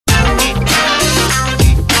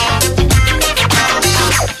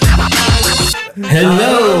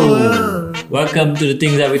welcome to the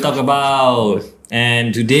things that we talk about.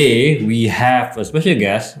 And today we have a special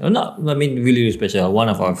guest. Really special. One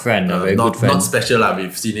of our friends, a very good friend. Not special lah.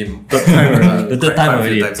 We've seen him the third time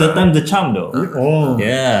already. Third time the charm though. Oh.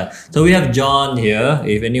 Yeah. So we have John here.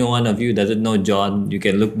 If any one of you doesn't know John, you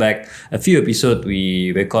can look back a few episodes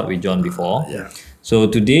we recorded with John before. Yeah. So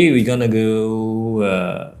today we're gonna go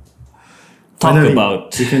talk Finally,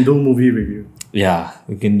 about. we can do movie review. Yeah,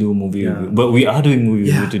 we can do movie review. But we are doing movie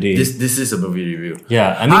review today. This is a movie review.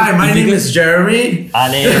 Yeah, I mean, Hi, my name is Jeremy.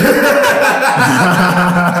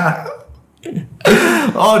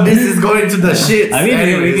 Oh, this is going to the shit. I mean,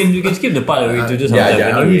 Anyways. we can skip the part where we introduce Yeah, ourselves.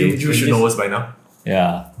 yeah. Anyway. You should know us by now.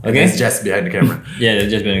 Yeah. Okay. Okay. It's just behind the camera. Yeah, that's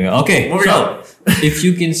just been okay. Moving So if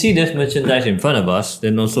you can see this merchandise in front of us,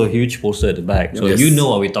 then also a huge poster at the back. So Yes. you know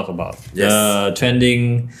what we talk about. Yes.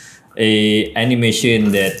 Trending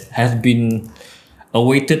animation that has been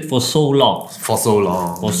awaited for so long. For so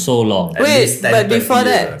long. At Wait, least 10, but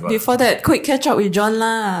 20 before that, quick catch up with John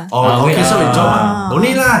lah. Oh, okay, so with John. No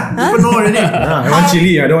need lah. People know already. I want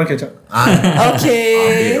chili. I don't want ketchup.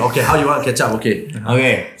 Okay. Okay, how you want to catch up? Okay.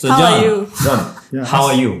 Okay. So How John, are you? John. Yeah, how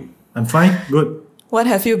are you? I'm fine. Good. What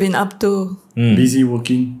have you been up to? Busy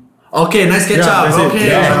working. Okay, nice catch up. that's it. Okay,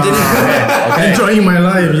 Yeah. continue. Enjoying my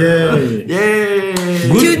life. Yay. Yay.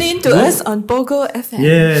 Tune in to us on Pogo FM.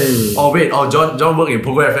 Yay. Oh wait, John work in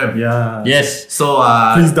Pogo FM. Yeah. Yes. So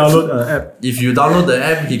Please download the app. if you download the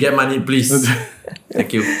app, he get money, please.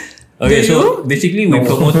 Thank you. Okay, Do so basically we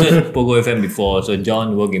promoted Pogo FM before. So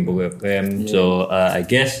John worked in Pogo FM. So I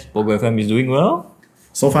guess Pogo FM is doing well.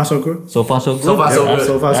 So far, so good. So far, so good. So far, so Yeah. good.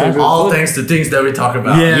 So far, so Yeah. good. All thanks to things that we talk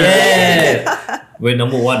about. Yeah. Yeah. We're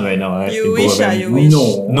number one right now, right? You in wish, Pogo FM. you wish.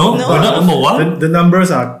 No. No, we're not number one. The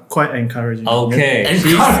numbers are quite encouraging. Okay,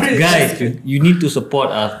 see, Encourage. guys, you need to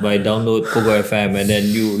support us by download Pogo FM and then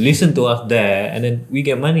you listen to us there and then we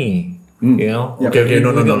get money. You know? Okay,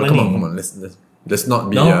 no, We get come money. on. Let's not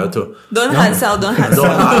be No? too. Don't hansel. Don't answer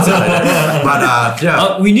like that. But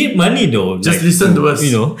yeah, We need money though. just listen to us.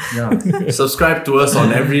 You know. Yeah. Subscribe to us on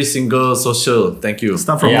every single social. Thank you.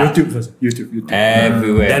 Start from Yeah. YouTube first. YouTube.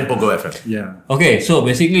 Everywhere. Then Pogo FM. Yeah. Okay, so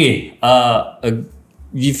basically,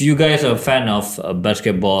 if you guys are a fan of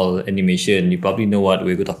basketball animation, you probably know what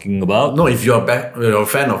we're talking about. No, if you're a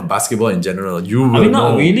fan of basketball in general, you will I mean, know.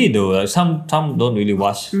 not really though. Like, some don't really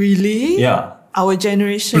watch. Really? Yeah. Our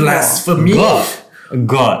generation. Blasphemy.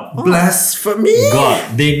 God. Blasphemy.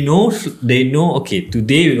 God. They know. Okay,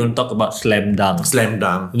 today we're gonna talk about Slam Dunk. Slam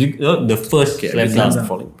dunk. You know, the first Slam everything's Dunk.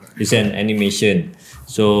 falling. It's an animation.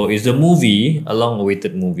 So it's a movie, a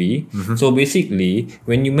long-awaited movie. So basically,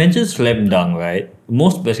 when you mention Slam Dunk, right,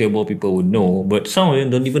 most basketball people would know, but some of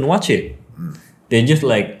them don't even watch it. They're just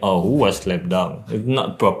like, oh, who was Slam Dunk? It's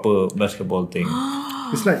not proper basketball thing.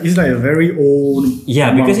 It's like a very old.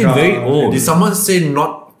 Yeah, because it's manga. very old. Did someone say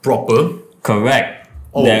not proper? Correct.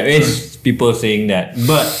 Oh. There is people saying that,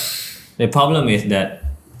 but the problem is that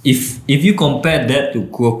if you compare that to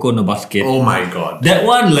Kuroko no Basket, Oh my god. that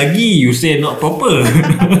one lagi you say not proper.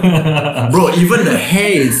 Bro, even the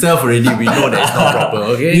hair itself already we know that it's not proper,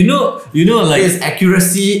 okay? you know, like There's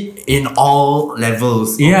accuracy in all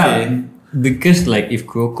levels. yeah, Okay? because like if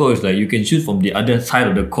Kuroko is like you can shoot from the other side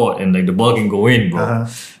of the court and like the ball can go in, bro.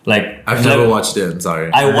 Like I've never watched it, I'm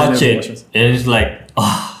sorry. I watch never it watched it. and it's like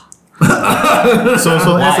So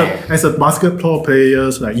Why? as a basketball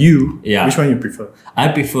players like you, Yeah. which one you prefer? I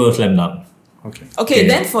prefer Slam Dunk. Okay. Okay,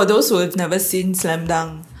 then for those who have never seen Slam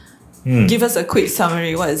Dunk, give us a quick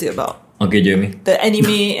summary. What is it about? Okay, Jeremy. The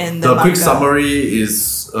anime and the The quick manga. summary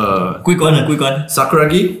is Quick one.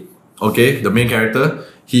 Sakuragi, okay, the main character,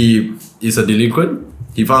 he is a delinquent.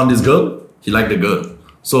 He found this girl, he liked the girl.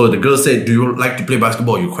 So the girl said, do you like to play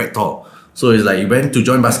basketball? You're quite tall. So it's like he went to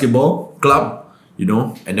join basketball club, you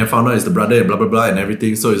know, and then found out it's the brother and blah blah blah and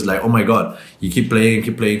everything. So it's like, oh my god, he keep playing,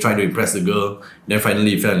 trying to impress the girl. Then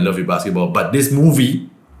finally he fell in love with basketball. But this movie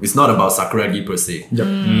is not about Sakuragi per se. Yep.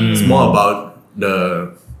 It's more about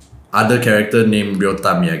the other character named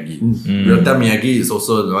Ryota Miyagi. Ryota Miyagi is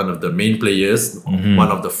also one of the main players, one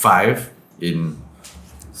of the 5 in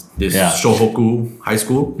this Yeah. Shohoku High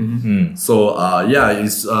School. So yeah,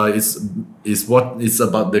 it's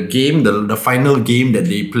about the game, the final game that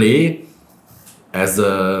they play as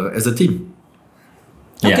a team.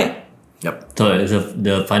 Okay. Yep. So it's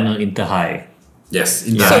the final inter high. Yes,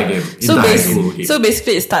 in the So, high game. In so, the high basi- school game. so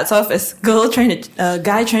basically, it starts off as a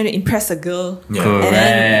guy trying to impress a girl. Yeah.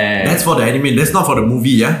 Correct. That's for the anime. That's not for the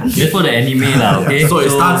movie, yeah. Just for the anime lah, okay? So it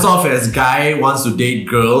starts off as guy wants to date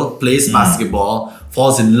girl, plays basketball,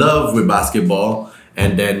 falls in love with basketball,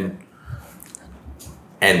 and then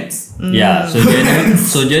ends. Yeah,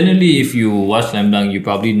 so generally, if you watch Slam Dunk, you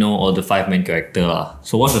probably know all the 5 main character lah.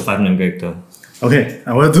 So what's the 5 main character? Okay,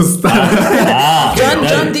 I want to start.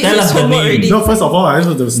 John did tell his us the homework name. already. No, first of all, I have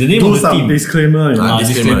to The name of do the some team. disclaimer.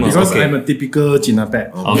 Disclaimer. Because Okay. I'm a typical Jinapet.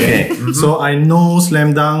 Okay. So I know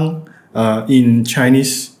Slam Dunk in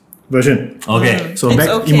Chinese version. Okay. So It's back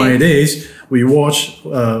okay. in my days, we watched,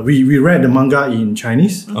 we read the manga in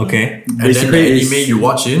Chinese. Okay. And then the Basically, anime it's you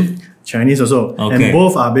watch in. Chinese also. Okay. And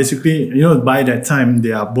both are basically, by that time,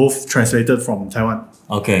 they are both translated from Taiwan.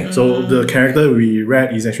 Okay. So the character we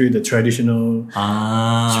read is actually the traditional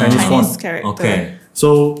Chinese Chinese font. character. Okay.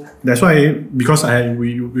 So that's why, because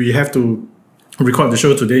we have to record the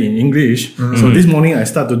show today in English. So this morning I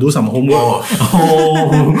start to do some homework.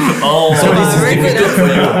 So this is very good. difficult for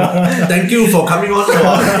you. Thank you for coming on to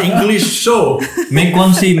our English show. 没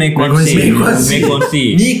关系，没关系，没关系，没关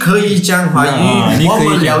系。你可以讲华语，你我们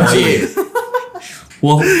可以讲华语了解。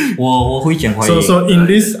我会讲华语。 So in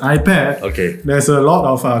this iPad, Okay. there's a lot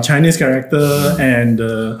of Chinese character and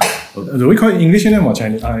do we call it English name or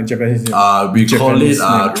Chinese? Japanese name? We call it Japanese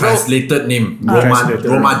name. translated name. Translated.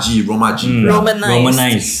 Romaji. Romanized.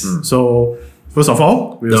 Romanized. So first of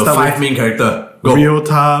all, we'll The start 5 main character. Go. with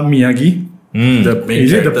Ryota Miyagi. The Main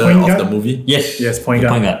is it the character point of guard? the movie. Yes. Yes, point The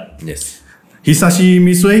guard. Point guard. Yes. Hisashi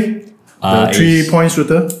Misui, the Is- 3-point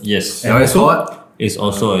shooter. Yes. That is what? It's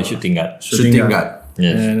also a shooting guard. Shooting guard.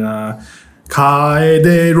 Yes. And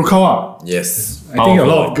Kaede Rukawa. Yes. I think a Power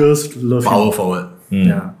lot of forward. girls love him. Power forward.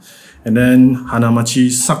 Yeah. And then Hanamachi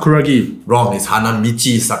Sakuragi. Wrong. It's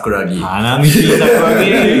Hanamichi Sakuragi. Hanamichi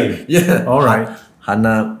Sakuragi. Yeah. All right.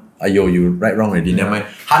 Hana. Ayo, you write wrong already. Never mind.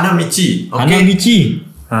 Hanamichi. Okay. Hanamichi.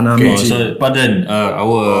 Oh, Hanamichi. so pardon,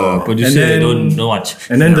 our producer And then- don't watch.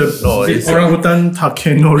 And then the No, it's- orangutan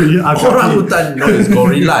Takenori Akaki. Orangutan. No, it's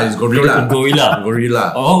gorilla. It's gorilla. Gorilla.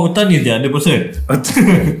 Gorilla. Oh, Utan is the other person.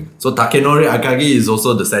 So Takenori Akagi is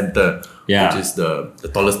also the center. Yeah. Which is the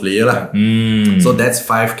tallest player lah. Mm. So that's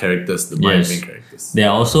 5 characters, the main Yes. characters. There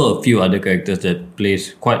are also a few other characters that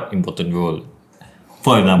plays quite important role.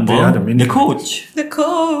 For example, They are the main the coach. The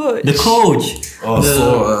coach. The coach. Oh,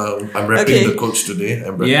 so I'm rapping Okay. the coach today.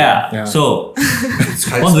 I'm rapping. Yeah. So, It's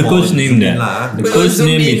quite what's the small, coach name zoom there? in lah. The We'll coach zoom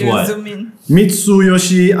name in, is we'll what? zoom in.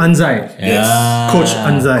 Mitsuyoshi Anzai. Yes. Coach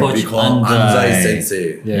Anzai. Coach We call Anzai Sensei.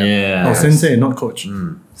 Yeah. Oh, sensei, not coach.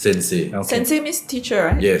 Sensei. Okay. Sensei means teacher,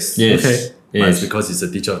 right? Yes. Yes. Okay. But it's Yes. because he's a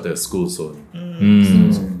teacher of the school, so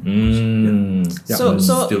Yeah. So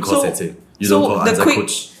still call Sensei. You so don't call the Anzai quick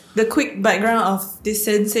coach. the quick background of this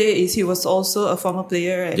sensei is he was also a former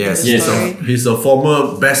player, right? Yes, In the Yes. story. he's a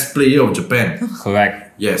former best player of Japan.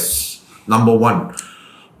 Correct. Yes, number 1.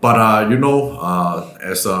 But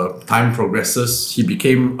as time progresses, he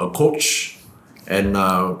became a coach. And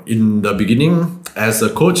in the beginning, as a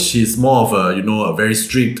coach, he's more of a very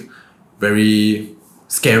strict, very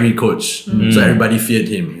scary coach. So everybody feared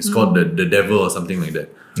him. He's called the devil or something like that.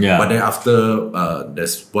 Yeah. But then after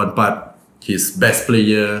there's one part, his best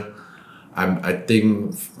player, I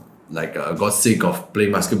think got sick of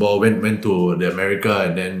playing basketball, went to the America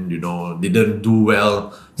and then didn't do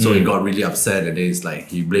well, so he got really upset and then it's like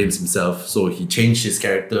he blames himself. So he changed his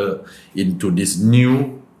character into this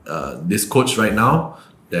new this coach right now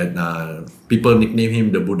that people nickname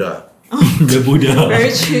him the Buddha. The Buddha.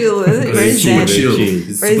 Very chill, is it? Very He's zen. super chill. chill.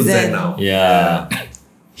 He's Very super zen zen. now. Yeah.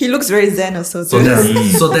 He looks very zen also. So too.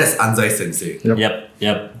 that's Anzai Sensei.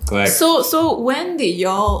 Yep. Correct. So when did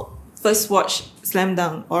y'all first watch Slam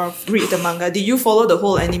Dunk or read the manga? Did you follow the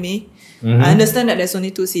whole anime? I understand that there's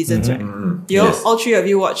only 2 seasons, right? Yes. All 3 of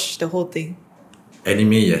you watched the whole thing.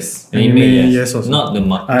 Anime, yes. Anime, yes, also. Not the I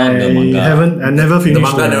manga. I never The finished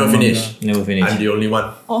manga never finished. Never finished. I'm the only one.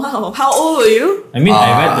 Oh wow! How old were you? I mean, I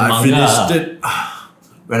read the I manga. finished it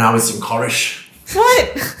when I was in college.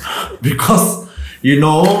 What? Because you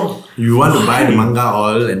want to buy the manga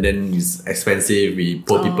all and then it's expensive, we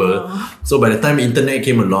poor people. So by the time internet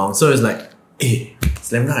came along, so it's like, hey,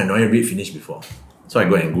 Slam Dunk I know I read finished before. So I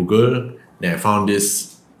go and Google, then I found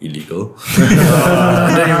this illegal.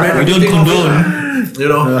 Then you read We don't everything of condone. it, you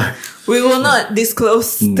know. We will not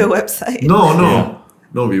disclose the website.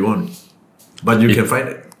 No, we won't. But you can find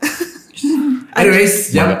it.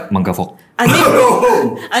 Anyways, yeah. Manga folk.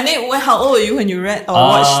 Anik, how old were you when you read or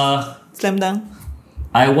watched Slam Dunk?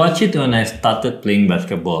 I watched it when I started playing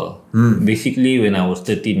basketball. Basically, when I was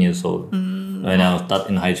 13 years old, when I was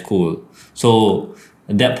in high school. So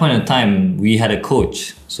at that point in time, we had a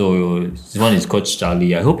coach. So one is Coach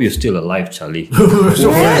Charlie. I hope you're still alive, Charlie.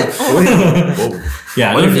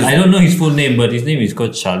 Yeah, I don't know his full name, but his name is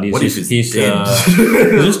Coach Charlie. What So if it's he's dead?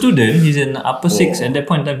 he's a student. He's an upper six. At that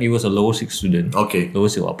point in time, he was a lower six student. Okay. Lower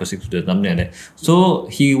six or upper six student, something like that. So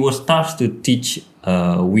he was tasked to teach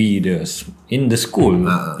in the school.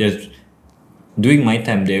 Yes, during my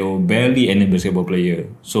time, there were barely any basketball player.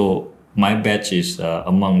 So my batch is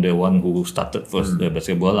among the one who started first the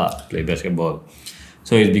basketball play basketball.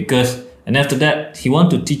 So it's because, and after that, he want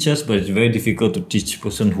to teach us, but it's very difficult to teach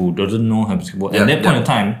person who doesn't know how basketball. At that point in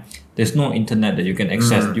time, there's no internet that you can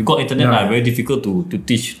access. You got internet, very difficult to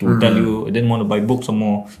teach, to tell you. I didn't want to buy books some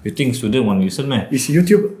more. You think student want to listen, man? Is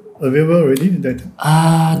YouTube available already?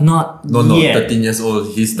 Not No, yet. 13 years old.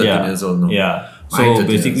 He's 13 years old. No. Yeah. Mine So 13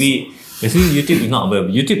 basically YouTube is not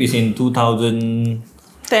available. YouTube is in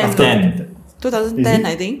 2010. 2010,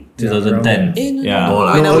 I think. 2010. No, Yeah. No,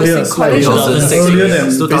 when I was earlier, in slightly college. earlier than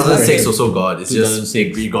 2006 Facebook. also got. It's just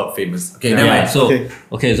 2006. we got famous. Okay, never Yeah, mind. so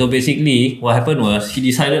Okay. so basically what happened was he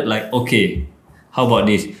decided like, okay, how about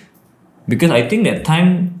this? Because I think that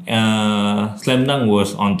time Slam Dunk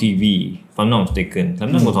was on TV, if I'm not mistaken.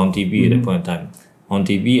 Slam Dunk was on TV at that point in time. On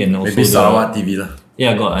TV and also Maybe Sarawak TV lah.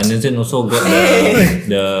 Yeah, got, and then also got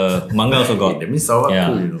the manga also got. That means Sarawak Yeah.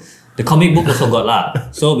 cool, you know. The comic book also got lah.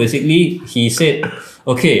 So basically, he said,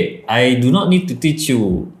 okay, I do not need to teach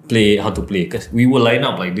you how to play, because we will line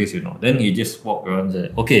up like this, you know. Then he just walked around and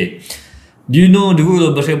said, okay, do you know the rule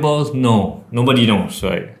of basketball? No, nobody knows,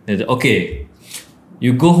 right? He said, okay,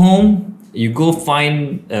 you go home, you go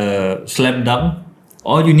find Slam Dunk.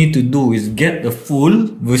 All you need to do is get the full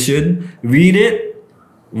version, read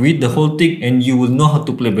the whole thing, and you will know how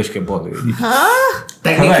to play basketball already.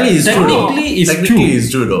 Technically, it's true. Technically, it's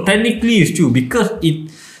true though. Technically, it's true because in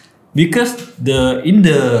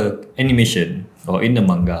the animation or in the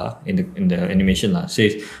manga in the animation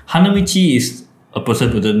says Hanamichi is a person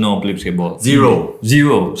who doesn't know how to play basketball. Zero.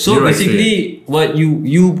 So Zero basically, what you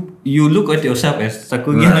look at yourself as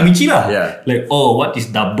Sakugi Hanamichi lah. Yeah. Like, oh, what is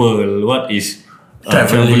double? What is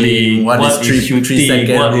Traveling, what is three shooting?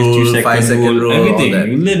 second What is rule, 3 5 second rule, all Everything. that.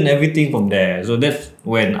 You learn everything from there. So that's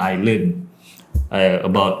when I learned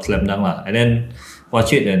about Slam Dunk lah. And then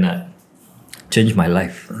watch it and changed my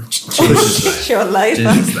life. Your life.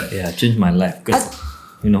 Yeah, changed my life. Because,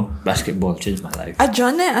 basketball changed my life.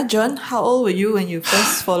 John, how old were you when you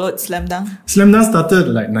first followed Slam Dunk? Slam Dunk started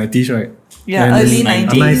like 90s, right? Yeah, And early in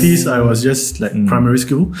 90s. 90s, I was just like primary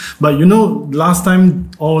school. But last time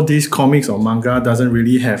all these comics or manga doesn't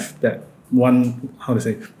really have that one,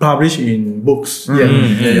 published in books.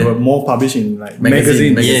 They were more published in like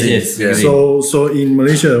magazines. Yes. Yeah. So in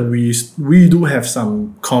Malaysia, we do have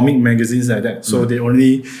some comic magazines like that. So they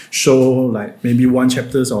only show like maybe one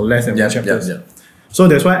chapters or less than one chapters. So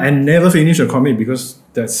that's why I never finished a comic, because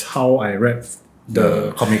that's how I read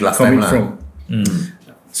the comic last time lah. from.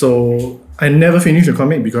 So I never finished the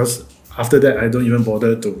comic, because after that I don't even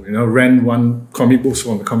bother to rent one comic books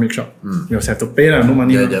from the comic shop. You just have to pay no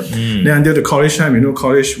money. Yeah, lah. yeah. Then until the college time,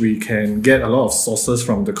 college we can get a lot of sources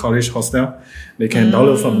from the college hostel. They can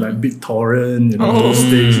download from like BitTorrent, those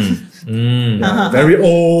things. Yeah, very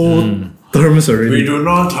old terms already. We do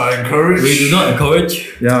not encourage.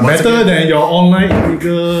 Yeah, better than your online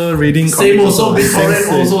illegal reading. Same comics also, BitTorrent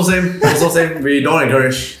Same. also same. We don't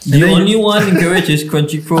encourage. The only one encouraged is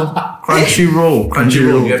Crunchyroll. Crunchyroll.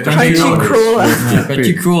 You have to pay now.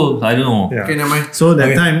 Crunchyroll, I don't know. Yeah. Okay, never mind. So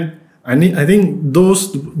that time, I think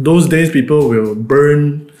those days people will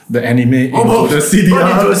burn the anime into the CD. Burn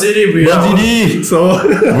into the CD. So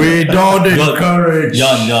We don't encourage.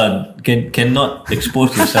 John, cannot expose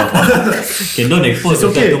yourself. Don't expose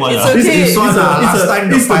yourself okay. too much. It's okay. This one, last time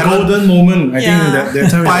the it's the pirate golden moment. I Yeah. think that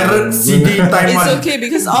time. pirate CD time It's one. okay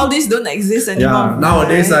because all these don't exist anymore. Yeah.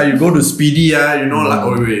 Nowadays, you go to Speedy, like,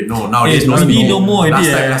 wait, no, nowadays Hey, Speedy no more already,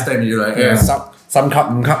 Last time you like, some cup.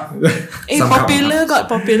 Some Popular got.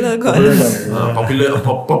 Popular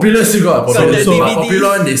still got. Got the So DVD.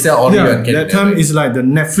 popular one, they sell all Yeah, the that time is like the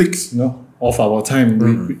Netflix, of our time.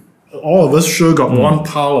 We, all of us sure got one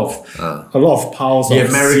pile of a lot of piles. The of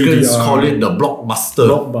Americans CDR. call it the blockbuster.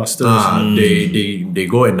 Blockbusters. They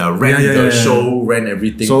go and rent Yeah. the show, rent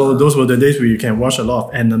everything. So those were the days where you can watch a lot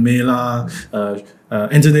of anime lah,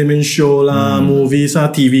 entertainment show lah, movies lah,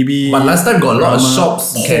 TVB. but last time got a lot of drama,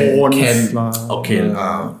 shops porns can lah. okay.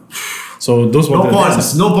 So those were No the days.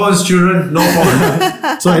 pawns, no pawns, children, no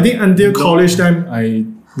pawns. So I think until college time, I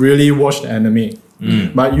really watched anime.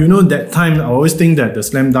 But that time, I always think that the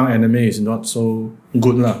Slam Dunk anime is not so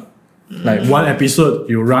good lah. Like one episode,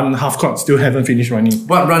 you run half court, still haven't finished running.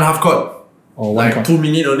 What run half court? or one Like 2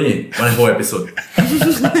 minutes only, one whole episode.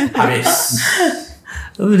 Habis.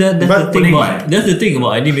 That's the thing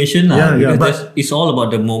about animation. Yeah, yeah, because but- it's all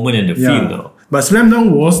about the moment and the feel though. But Slam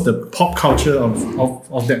Dunk was the pop culture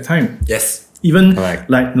of that time. Yes. Even Correct.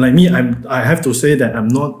 like me, I have to say that I'm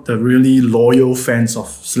not the really loyal fans of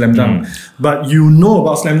Slam Dunk. But you know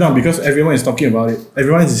about Slam Dunk because everyone is talking about it.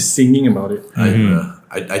 Everyone is singing about it.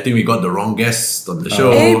 I think we got the wrong guest on the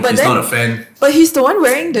show. Hey, but He's then- not a fan. But he's the one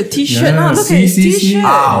wearing the t-shirt. Yeah, Look see, at his see, see. t-shirt.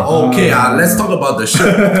 Okay. Let's talk about the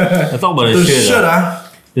shirt. Let's talk about The the shirt. shirt,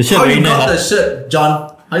 The shirt How very you got the nice. shirt, John?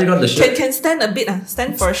 How you got the shirt? Can stand a bit.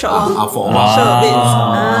 Stand for a short while. For a Show while. a bit.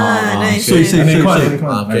 Nice. So it's nice.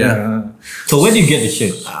 Okay. So where do you get the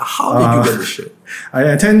shirt? How did you get the shirt? I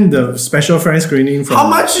attend the special fan screening from. How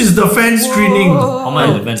much is the fan screening? How much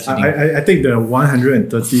is the fan screening? I take the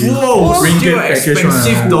 130 Whoa, ringgit still package one.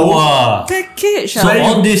 expensive though. Wow. Package. So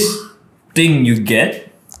all this thing you get,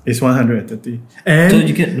 It's 130, and So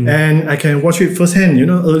you get- and I can watch it firsthand.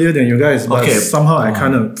 Earlier than you guys, but Okay. somehow I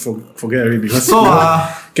kind of forget it because So,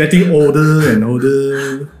 getting older and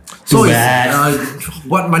older. So bad.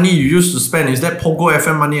 what money you used to spend? Is that Pogo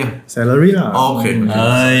FM money? Salary lah. Oh, okay.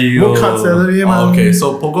 Aiyo. Work hard salary man. Okay,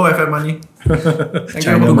 so Pogo FM money.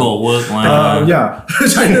 You go work, man. Yeah,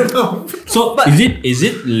 China. So is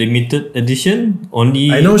it limited edition?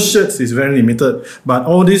 Only I know shirts is very limited, but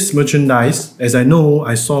all this merchandise, as I know,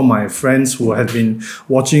 I saw my friends who have been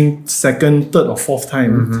watching second, third, or fourth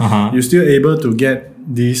time. You're still able to get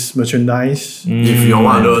this merchandise. If you're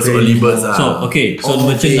one of those early birds, So okay, so the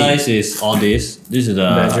merchandise is all this. This is the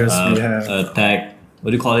Badges we have. tag. What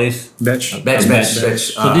do you call this? Batch. Batch.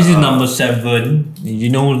 So this is number 7. You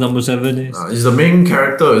know who number 7 is? Is the main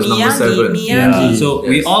character is number 7. Miyagi. So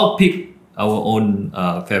we Yes. all pick our own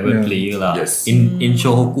favorite player lah. Yes. In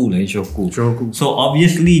Shohoku lah, in Shohoku. Shohoku. So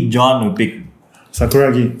obviously John will pick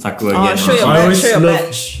Sakuragi. Sakura Oh, again. show your I badge. always Show your love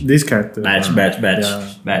badge. this character.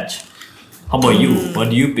 Batch. How about you? What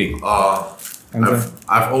do you pick?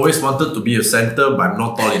 I've always wanted to be a center, but I'm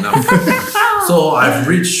not tall enough. So I've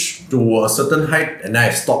reached to a certain height and then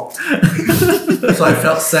I stopped. So I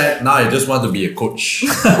felt sad. Now I just want to be a coach.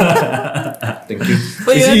 Thank you.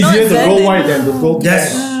 But It's you're not easier to Zen go then. wide than to go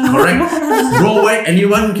Yes, correct. Grow white,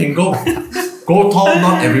 anyone can go. Go tall,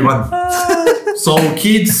 not everyone. So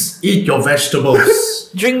kids, eat your vegetables.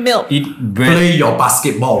 Drink milk. Eat bread. Play your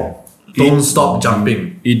basketball. Don't stop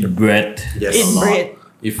jumping. Eat bread. Yes. Eat bread.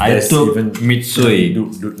 If I there's took even Mitsui.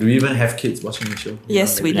 do we even have kids watching the show?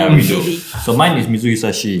 Yes, we do. Yeah, we do. Really. So mine is Mitsui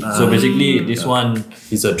Sashi. So basically, this one,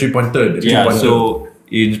 He's a 3-pointer. the yeah. 3-pointer. So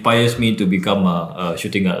it inspires me to become a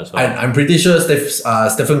shooting guard as well. I'm pretty sure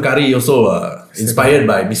Stephen Curry also inspired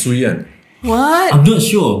by Misuyan. What? I'm not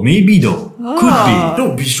sure. Maybe though. Could be.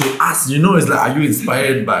 No, we should ask. It's like, are you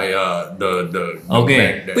inspired by the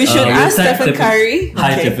Okay. band? We should we'll ask tag Stephen Curry.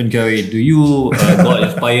 Hi, Okay. Stephen Curry. Do you got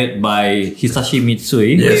inspired by Hisashi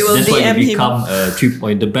Mitsui? Yes. We will That's why DM you him. become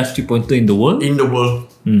the best 3-pointer in the world. In the world.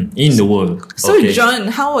 In the world. So Okay. John,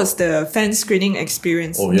 how was the fan screening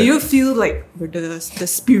experience? Oh, Do yeah. you feel like the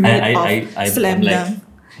spirit I- of Slam I'm like- Dunk?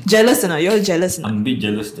 Jealous or not? You're jealous or not? I'm a bit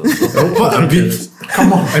jealous though. What a bit. Come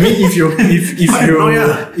on. I mean, if you Quite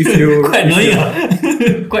annoying.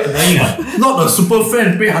 Quite annoying. Not a super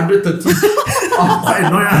fan, pay 130. Quite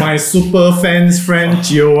annoying. my super fans friend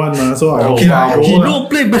Gio one, so I okay lah, I go He lah. don't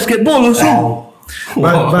play basketball also.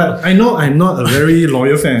 But I know I'm not a very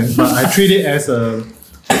loyal fan, but I treat it as a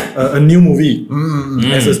new movie,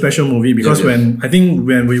 as a special movie because Yeah, yeah.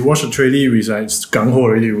 when we watch the trailer, we like gung ho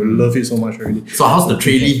already. We love it so much already. So how's the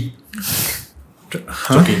trailer?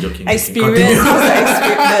 Joking. Experience. Continue. How's the Is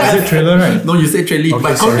experience? it trailer right? No, you say trailer, Okay,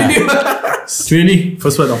 but sorry. continue. Really?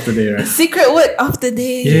 First word of the day, right? Secret word of the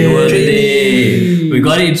day. We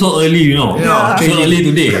got it so early, you know. Yeah. So early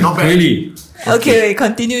today. Not bad. Really. Okay, wait,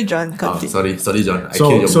 continue, John. Oh, Continue. sorry, John. I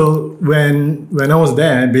killed So your when I was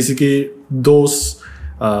there, basically those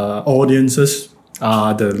audiences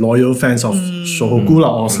are the loyal fans of Shohoku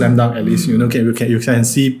lah, or Slam Dunk at least. You can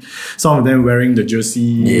see some of them wearing the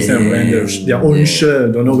jersey, some of them wearing their own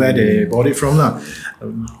shirt. Don't know where they bought it from lah.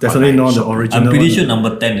 Definitely not the original. I'm pretty one. sure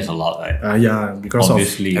number 10 is a lot, right? Yeah, because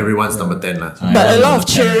Obviously. Everyone's number 10 lah. But a lot of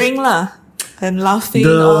cheering lah. And laughing.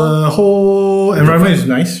 of all. the whole environment is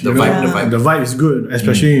nice. The you know. vibe. The vibe is good,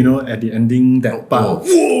 especially at the ending that part.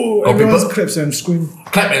 Whoa! Oh, Everyone people- claps and scream.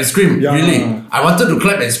 Clap and scream, Yeah. really. I wanted to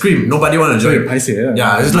clap and scream. Nobody want to join. I say yeah.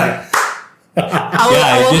 Yeah, it's like, Our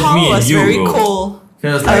Yeah, it's just hall me and was you, very bro. cold.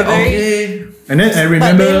 it's like very- okay. And then I But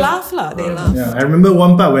remember. they laugh lah. lah. They love. Yeah, I remember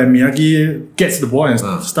one part where Miyagi gets the ball and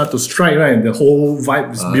start to strike, right? And the whole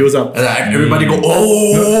vibe builds up. And like, everybody go,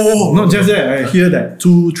 oh! Not just that, I hear that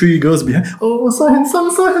 2-3 girls behind. Oh, so handsome,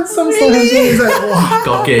 so handsome, so handsome. It's like,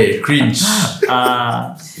 wow. Okay, cringe.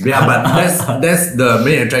 Yeah, but that's the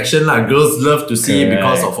main attraction lah. Girls love to see Correct.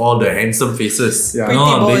 because of all the handsome faces. Yeah. Pretty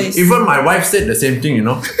No, boys. Even my wife said the same thing, you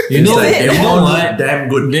know. You know, like, they you know all what? look damn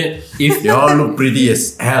good. If They all look pretty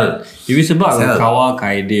as hell. if it's about Sell. Kawa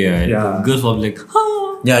Kaide, right? Yeah. The girls will be like,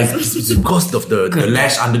 Yeah, it's because of the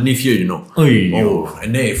lash underneath here, you know. Oi, Oh,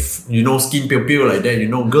 and then if you know skin pale like that, you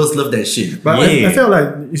know, girls love that shit. But Yeah. I felt like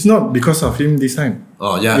it's not because of him this time.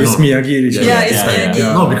 Oh yeah, It's no. Miyagi. This Yeah, time. it's Yeah,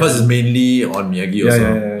 Miyagi. No, because it's mainly on Miyagi Yeah, also.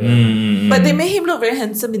 yeah. But they made him look very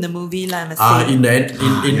handsome in the movie, lah. I must say. In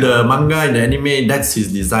the manga, in the anime, that's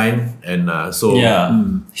his design, and so yeah.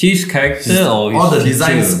 His character or his all the feature,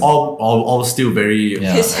 designs all still very.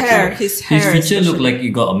 Yeah. his hair. his feature look like he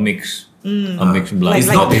got a mix blood. It's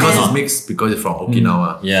Like not because tan. it's mixed, because it's from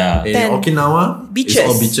Okinawa. Yeah. In Tan. Okinawa, Beaches. it's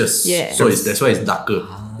all beaches. Yeah. So that's why it's darker.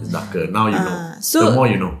 It's darker. Now you know. so- The more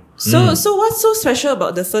you know. So what's so special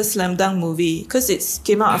about the first Slam Dunk movie? Because it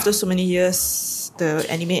came out after so many years. The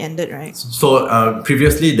anime ended, right? So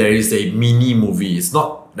previously there is a mini movie. It's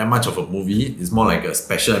not that much of a movie. It's more like a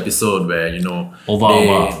special episode where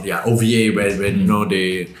OVA. yeah, OVA where you know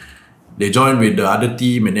they join with the other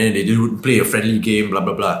team and then they do play a friendly game, blah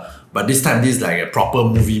blah blah. But this time this is like a proper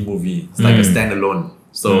movie. It's like a standalone.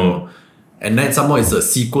 So and then some more it's a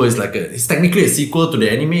sequel. It's technically a sequel to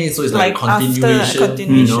the anime. So it's like, Like a continuation.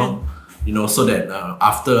 continuation. You know, so that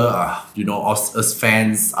after us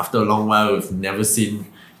fans, after a long while, we've never seen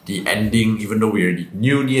the ending, even though we already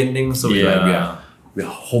knew the ending. So we are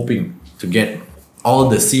hoping to get all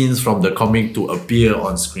the scenes from the comic to appear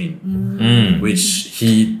on screen, which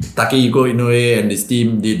Takehiko Inoue and his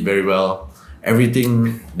team did very well.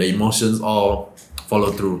 Everything, the emotions all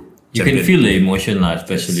follow through. You can feel the emotion lah,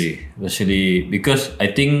 especially because I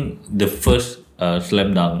think the first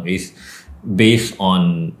Slam Dunk is based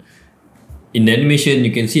on. In the animation,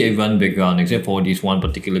 you can see everyone background except for this one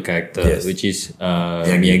particular character, Yes. which is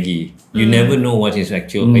Miyagi. You never know what his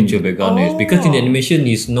actual background is because in the animation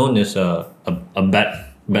he's known as a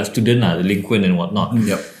bad student, delinquent and whatnot.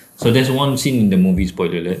 Yep. So there's one scene in the movie,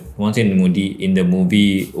 spoiler alert. One scene in the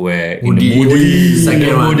movie where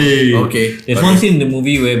Second one. Okay. There's one scene in the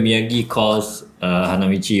movie where Miyagi calls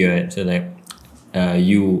Hanamichi, right? So like,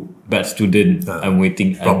 you bad student, I'm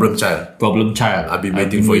waiting. Problem child. Problem child. I've been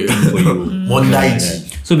waiting for you. you. Mondaichi.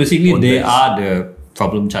 So basically, they Mondaichi. are the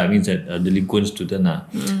problem child, means that delinquent student.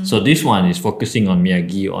 So this one is focusing on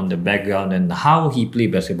Miyagi, on the background and how he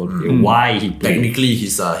played basketball, why he played. Technically,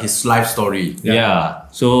 his life story. Yeah.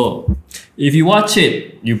 So if you watch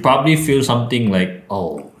it, you probably feel something like,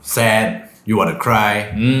 oh, Sad. You want to cry.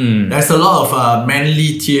 There's a lot of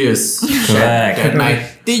manly tears shed Correct. that night.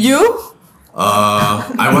 Did you?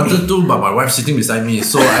 I wanted to, but my wife's sitting beside me,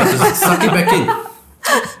 so I just sucked it back in.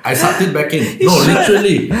 I sucked it back in. No,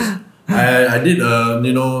 literally. I did,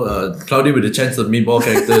 Cloudy with a Chance of Meatball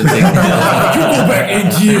character thing. You go back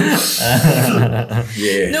in here.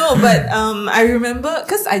 Yeah. No, but I remember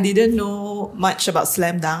because I didn't know much about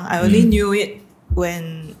Slam Dunk. I only knew it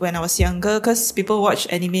when I was younger because people watch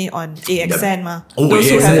anime on AXN ma. Oh, Those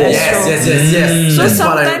who yes, have yes, Astro. yes. So That's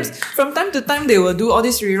what I- sometimes, from time to time, they will do all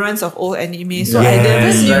these reruns of old anime. So I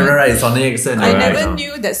Yes, never knew. right. It's on AXN. I right. never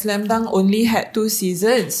knew that Slam Dunk only had 2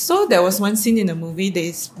 seasons. So there was one scene in the movie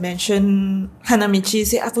they mentioned Hanamichi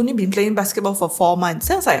say, I've only been playing basketball for 4 months.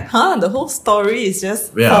 So I was like, huh? The whole story is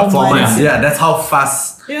just 4 months. Yeah, that's how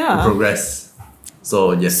fast Yeah. we progress.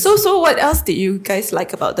 So yes. So what else did you guys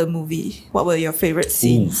like about the movie? What were your favorite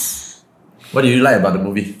scenes? What do you like about the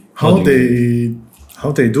movie? How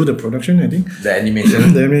they do the production, I think. The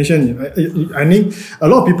animation. The animation, I think a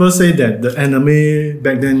lot of people say that the anime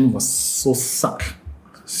back then was so suck.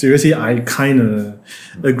 Seriously, I kind of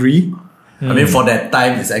agree. I mean, for that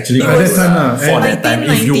time, it's actually At quite that time, good. For that time,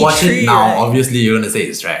 if you watch it 1993, now, right? obviously you're gonna say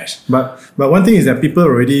it's trash. But one thing is that people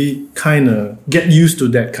already kind of get used to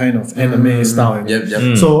that kind of anime style.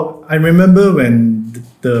 Yep. So I remember when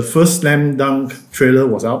the first Slam Dunk trailer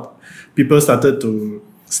was out, people started to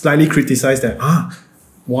slightly criticize that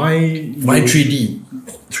why 3D?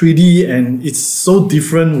 3D and it's so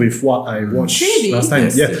different with what I watched 3D? last time.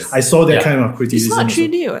 Yes. I saw that Yeah. kind of It's criticism. not also.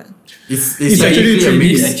 3D, what? It's actually actually a 3D.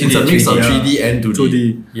 mix. Actually It's a mix of 3D, 3D and 2D.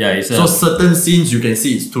 2D. Yeah, it's So certain scenes you can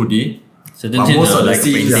see it's 2D, certain but scenes most are of the like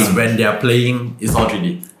scenes painting. when they are playing it's all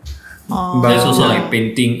 3D. There's also like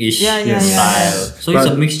painting-ish Yeah. style. So it's a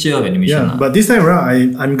But- mixture of animation. Yeah, but this time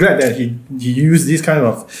around, I'm glad that he used this kind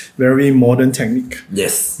of very modern technique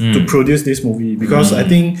Yes. to produce this movie because I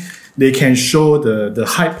think they can show the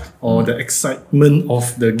hype or the excitement of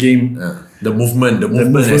the game. The movement The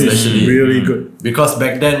movement especially is really good. because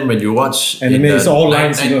back then when you watch Anime, it's all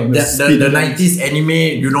lines, the 90s anime,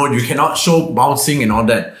 you cannot show bouncing and all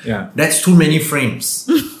that. Yeah. That's too many frames.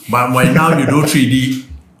 But when now you do 3D,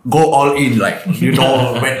 go all in, like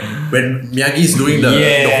when Miyagi is doing the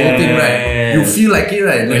whole thing, right? You feel like it,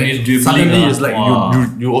 right? When Like, he's dribbling, suddenly it's like wow.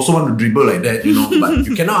 you also want to dribble like that, but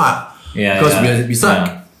you cannot. Because we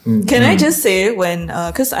suck. Can I just say when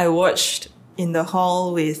because I watched in the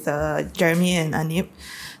hall with Jeremy and Anip,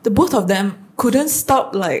 the both of them couldn't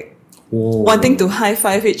stop like wanting to high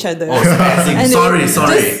five each other. Oh, And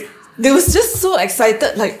sorry. They was just so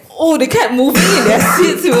excited, like, they kept moving in their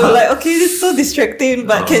seats. We were like, okay, this is so distracting,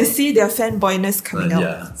 but can see their fanboyness coming out.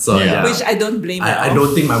 Yeah. So Yeah. Which I don't blame at I all.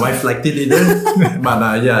 don't think my wife liked it either, but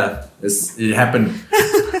it happened.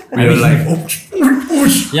 We were like,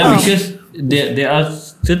 Yeah, because there are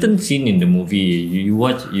certain scene in the movie. You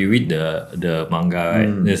read the manga, right?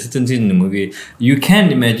 There's certain scene in the movie. You can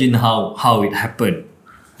imagine how it happened,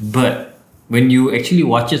 but when you actually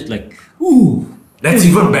watch it, like, that's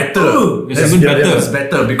even better. It's even better. It's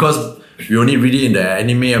better because we only read it in the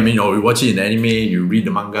anime. Or we watch it in the anime. You read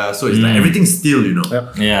the manga, so it's like everything's still,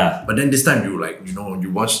 Yep. Yeah. But then this time you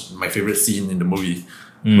you watch my favorite scene in the movie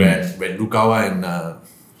when Rukawa and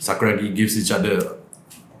Sakuragi gives each other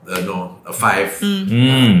a 5.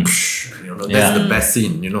 That's the best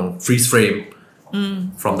scene. Freeze frame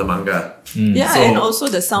from the manga. Yeah, So, and also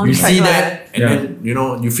the soundtrack. You see like, that, and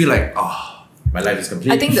then you feel like, my life is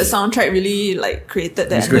complete. I think the soundtrack really like created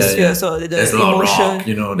the It's good. atmosphere. So the there's a lot emotion. of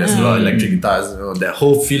rock, there's a lot of electric guitars, that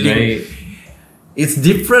whole feeling. Very, It's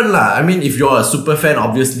different lah. I mean, if you're a super fan,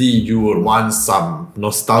 obviously you would want some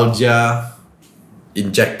nostalgia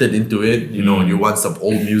injected into it. You want some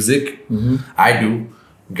old music. I do.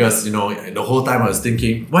 Because, the whole time I was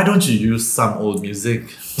thinking, why don't you use some old music?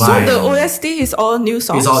 So Why? the OST is all new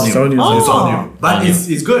songs. It's all new. It's all new. It's all Oh. new. But All new.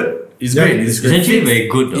 it's good. It's Yeah, great. it's It actually fits- very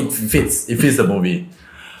good though. It fits the movie.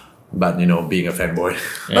 But, being a fanboy.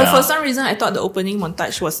 But yeah. for some reason, I thought the opening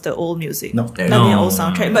montage was the old music. No. I mean, No. old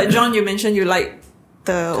soundtrack. But John, you mentioned you like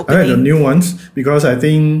the I opening. like the new ones because I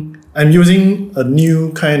think I'm using a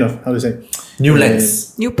new kind of, how to say, New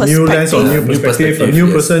lens. New new lens or perspective. new New perspective, a perspective, new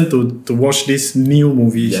yes. person to watch these new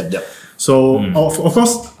movies. Yep. So of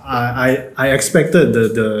course, I expected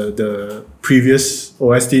the previous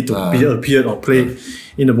OST to be appeared or played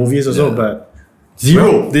in the movies also, Yeah. but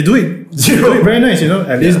Zero. they do it. They do it very nice,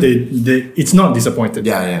 At least they it's not disappointed.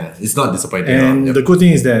 Yeah. It's not disappointing. And Yep. the good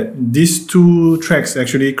thing is that these two tracks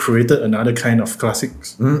actually created another kind of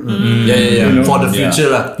classics. Yeah. You know? For the Yeah. future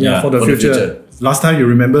lah. Yeah, for the future. Last time you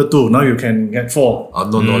remember 2, now you can get 4. Oh,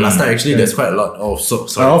 no. Last time actually there's quite a lot. Oh, so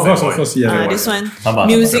sorry. Of fanboy. course, yeah. This one, Sabar,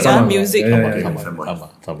 music, sabar, music. Yeah, Okay, yeah. fanboy.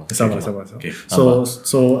 Sabar. Okay.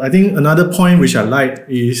 So I think another point which I like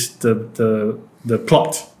is the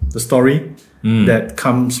plot, the story that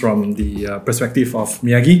comes from the perspective of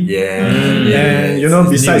Miyagi. Yeah. And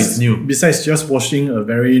It's new. besides just watching a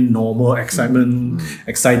very normal exciting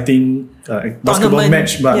basketball Tournament,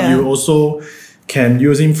 match, but yeah. you also can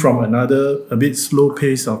use him from another a bit slow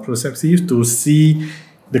pace of perspective to see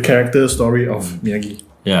the character story of Miyagi.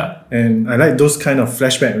 Yeah. And I like those kind of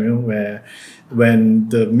flashback, where when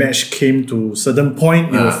the match came to certain point,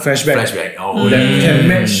 it will flashback. Oh, That can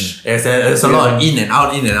match. There's a lot of in and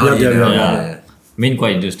out. Yeah. I mean,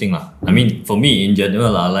 quite interesting lah. I mean, for me in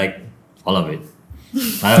general, I like all of it.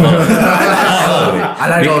 I like all of it. I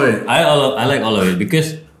like all of it. I like all of it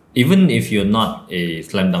because even if you're not a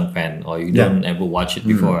Slam Dunk fan or you don't ever watch it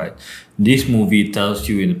before, right? This movie tells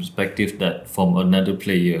you in the perspective that from another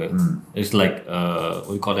player, it's like what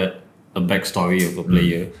do you call that? A backstory of a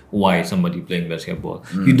player, why somebody playing basketball.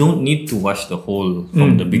 You don't need to watch the whole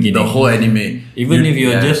from the beginning. The whole anime. Even if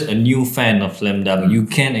you're just a new fan of Slam Dunk, you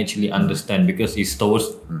can actually understand because it's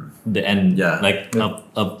towards the end, like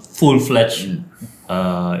a full-fledged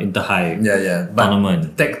inter-high But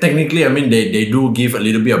tournament. technically, I mean, they do give a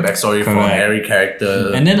little bit of backstory for Correct. every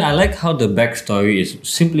character. And then I like how the backstory is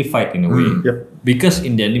simplified in a way. Yep. Because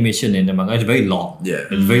in the animation in the manga, it's very long. Yeah.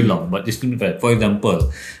 It's very long, but it's simplified. For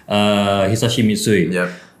example, Hisashi Mitsui. Yep.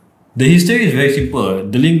 The history is very simple.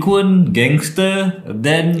 Delinquent, gangster,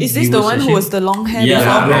 then... Is he this the one actually- who was the long hair Yeah,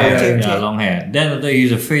 before? yeah, long hair. Then after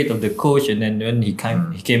he's afraid of the coach, and then when he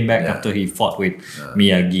came back after he fought with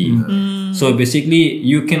Miyagi. So basically,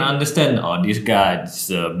 you can understand, this guy is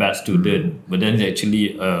a bad student, but then he's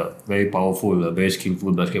actually a very powerful, a very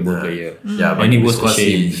skillful basketball player. Yeah, but and he it was because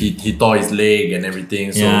ashamed. he tore his leg and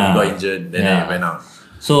everything, so Yeah. he got injured. Then he went out.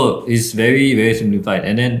 So it's very, very simplified.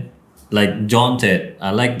 And then, like John said,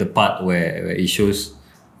 I like the part where it shows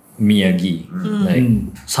Miyagi. Like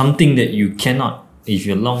something that you cannot, if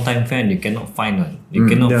you're a long time fan, you cannot find one. You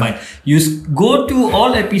cannot find. Go to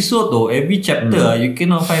all episode though, every chapter, you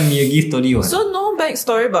cannot find Miyagi story one. So no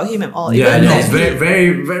backstory about him at all. Yeah, Even no, that it's very,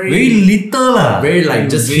 very, very, Very little lah. very like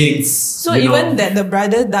just hints. so you even know. that the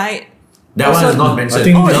brother died. That one is not mentioned. I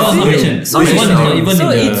think Oh, that That was is not it? mentioned. So That it's one is not even so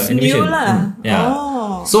in the it's animation. new lah. Yeah.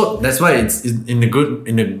 Oh. So that's why it's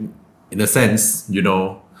in a sense, you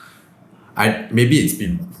know, maybe it's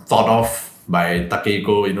been thought of by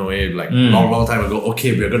Takehiko, you know, like long time ago.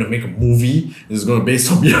 Okay, we're gonna make a movie. It's gonna be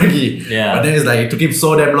based on Miyagi. Yeah. But then it's like it took him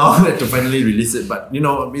so damn long to finally release it. But you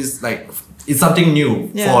know, it's like it's something new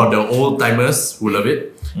Yeah. for the old timers who love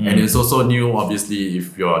it, and it's also new, obviously,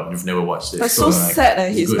 if you've never watched it. But so like, sad at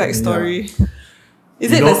it's his good. backstory.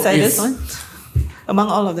 Is You it know, the saddest it's- one among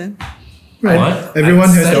all of them? Right. What? Everyone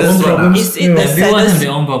has their Saddest own one, problems. Is it you know. the Everyone has saddest- their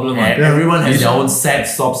own problem. And everyone has their own sad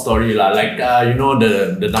sob story lah. Like you know,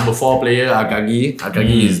 the number 4 player Akagi.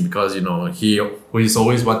 Akagi is because you know he's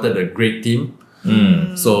always wanted a great team.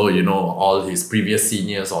 So you know all his previous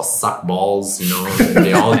seniors all suck balls. You know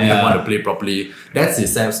they all didn't want to play properly. That's his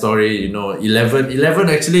sad story. You know 11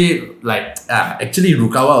 actually like actually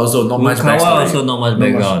Rukawa also not much Rukawa backstory. also not much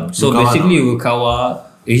background. So Rukawa basically, Rukawa,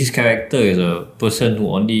 his character is a person who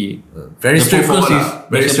only Very the straightforward focus lah. is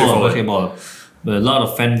Very straightforward. basketball. But a lot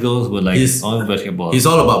of fangirls were like He's- on basketball. He's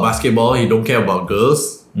all about basketball. He don't care about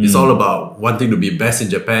girls. It's all about wanting to be best in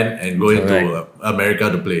Japan and going to America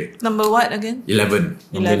to play. Number what again? 11.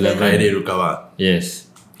 11. Kaede Rukawa. Yes.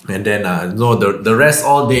 And then no, the rest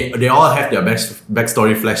all they all have their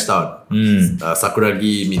backstory fleshed out.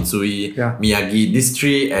 Sakuragi, Mitsui, Yeah. Miyagi, these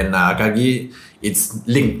 3 and Akagi, it's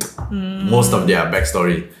linked. Most of their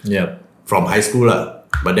backstory Yep. from high school lah.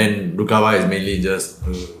 But then Rukawa is mainly just.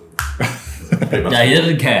 Yeah, he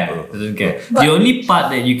doesn't care. Doesn't care. The only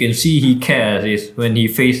part that you can see he cares is when he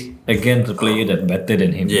faced against a player that's better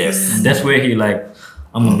than him. Yes. That's where he like,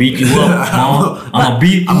 I'm gonna beat you up. I'm gonna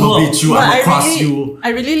beat you I'ma up. beat you. I'ma cross you. I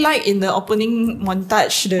really like in the opening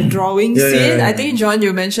montage the drawing Yeah, yeah, scene. yeah. I think John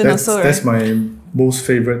you mentioned That's, also, that's right? my most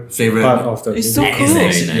favorite Favorite. part of the It's movie. so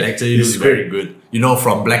cool. Actually looks very good. You know,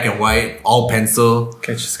 from black and white, all pencil.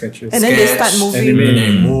 Sketches. And then they sketch, start moving. anime. And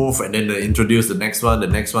they move, and then they introduce the next one, the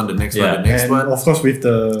next one, the next Yeah. one, the next And one. of course with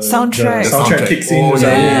the Soundtrack. the soundtrack Soundtrack. kicks in. Oh, it's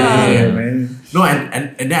like, yeah. man. No,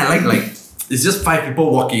 and then I like it's just 5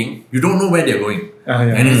 people walking. You don't know where they're going, Yeah.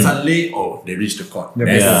 and then suddenly they reach the court. Yeah.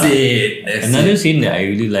 That's it. That's Another it. scene that I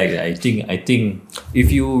really like, I think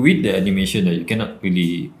if you read the animation, you cannot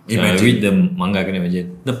really Imagine. read the manga. Can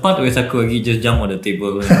imagine the part where Sakuragi just jump on the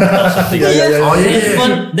table and touch something. Oh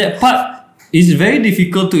yeah. That part is very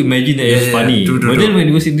difficult to imagine that it's Yeah, funny. true, but true. then when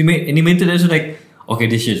it was animated, it's like, okay,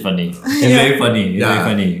 this shit is funny. It's very funny. It's very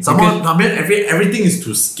funny. Someone, I mean, everything is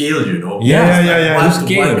to scale. You know. Yeah, It's yeah. One To to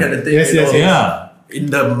scale. one kind of thing. Yes, you yes, know. yes. Yeah. In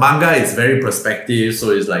the manga, it's very perspective,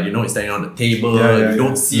 so it's like he's standing on the table. Yeah, you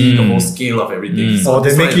don't see the whole scale of everything. So, Or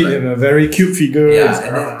they so make it's it like- in a very cute figure. Yeah,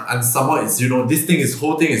 It's- and somehow it's this thing is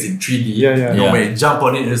whole thing is in 3D. Yeah, yeah. You know, Yeah. when you jump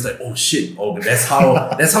on it, it's like oh shit, that's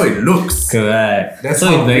how it looks. Correct. That's so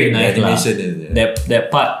how it's very great nice the lah. animation is, yeah. That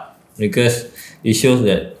part, because it shows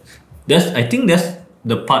that I think that's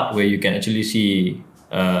the part where you can actually see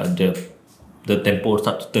the tempo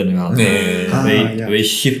start to turn around. Yeah. Where it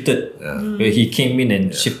shifted, where he came in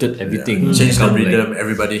and shifted everything. Change the Become like- rhythm,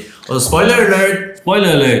 everybody. Oh, spoiler alert!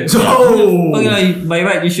 Spoiler alert. Oh! Oh, yeah, by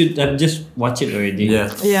right you should have just watched it already.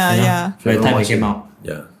 Yeah, Yeah. By the time it Watch came out.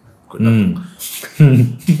 yeah. Good luck.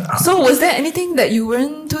 So was there anything that you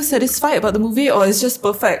weren't too satisfied about the movie, or it's just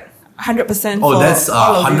perfect? 100% Oh, for that's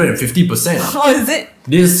all of you? 150%. Oh, is it?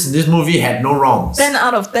 This movie had no wrongs, 10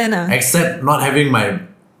 out of 10 except not having my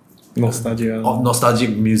nostalgia. nostalgic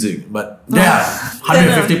music. But yeah,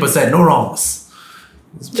 150%, no wrongs.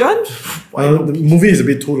 John? The movie is a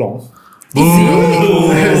bit too long. No,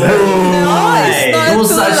 it's not No too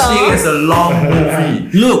such long. thing as a long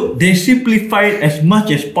movie. Look, they simplified as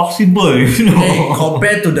much as possible, you know. Hey,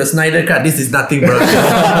 compared to the Snyder Cut, this is nothing, bro.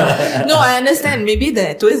 No, I understand. Maybe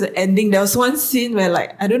towards the ending, there was one scene where,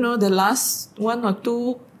 like, I don't know, the last 1 or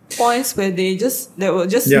 2 points where there were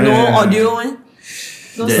just Yeah, no yeah, yeah. audio one,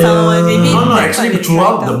 no Yeah. sound one. Maybe No, that's why actually, they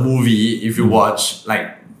throughout dragged the out. movie, if you watch, like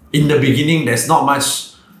in the beginning, there's not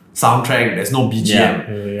much soundtrack. There's no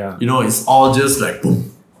BGM. Yeah. You know, it's all just like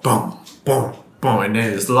boom, boom, boom, boom, and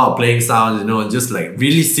then there's a lot of playing sounds. You know, just like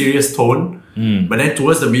really serious tone. But then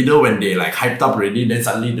towards the middle, when they like hyped up already, then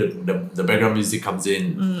suddenly the background music comes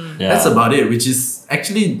in. That's about it, which is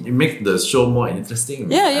actually, it makes the show more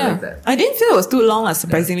interesting. Yeah, I yeah. like that. I didn't feel it was too long,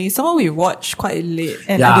 surprisingly. Somehow we watched quite late.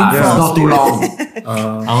 And I Yeah, didn't it's fall not too asleep.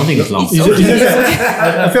 long. I don't think it's long. It's just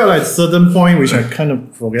that I felt like certain point which I kind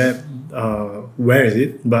of forget where is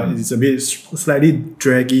it, but it's a bit slightly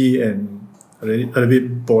draggy and a little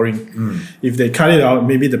bit boring. If they cut it out,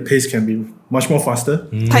 maybe the pace can be much more faster,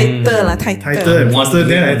 Tighter. tighter and faster.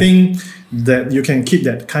 Then I think that you can keep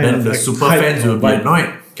that kind Then of the like super hype fans will be vibe. annoyed.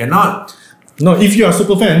 Cannot. No, if you are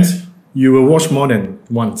super fans, you will watch more than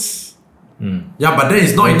once, Yeah, but then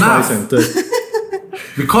it's not and enough. twice and third.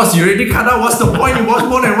 Because you already cut out. What's the point? You watch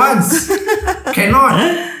more than once. Cannot.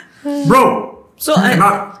 Bro. So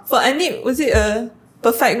Cannot. for Anip, was it a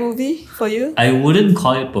perfect movie for you? I wouldn't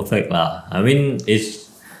call it perfect lah. I mean, it's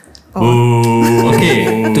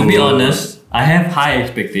okay. To be honest, I have high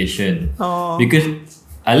expectation because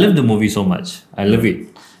I love the movie so much. I love it.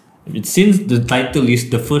 Since the title is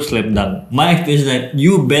the first slam dunk, my expectation is that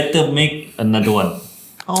you better make another one.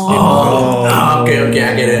 Okay,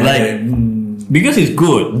 I get it. Like, because it's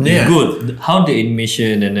good. Yeah. It's good. How the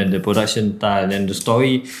animation and then the production style and the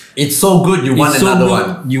story. It's so good, you want it's so another good,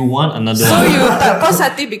 one. You want another So one. you tak puas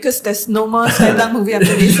hati because there's no more slam dunk movie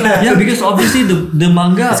after this lah. Yeah, because obviously the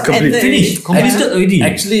manga complete. finished, completed already.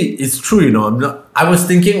 Actually, it's true, you know. I was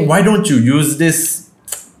thinking, why don't you use this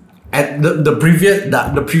at the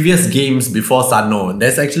previous games before Sano?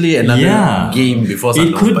 There's actually another game before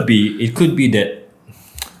Sano. It could be that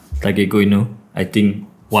Takeko, I think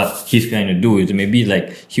what he's trying to do is maybe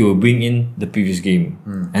like he will bring in the previous game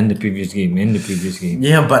and the previous game and the previous game.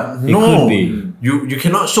 Yeah, but It no, could be. you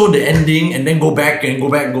cannot show the ending and then go back and go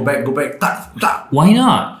back. Tak. Why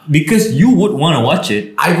not? Because you would want to watch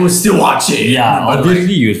it. I will still watch it. Yeah, but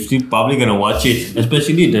obviously you're still probably gonna watch it,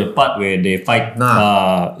 especially the part where they fight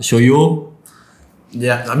Shoyo.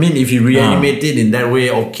 yeah, I mean, if you reanimate it in that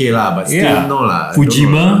way, okay lah. But still, Yeah. no lah. I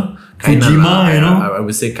Fujima. don't know. Kainan Fujima, lah. I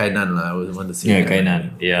would say Kainan lah. I would want to say. Yeah,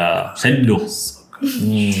 Kainan. Yeah, Sendo.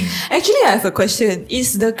 Actually, I have a question.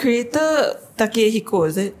 Is the creator Takehiko,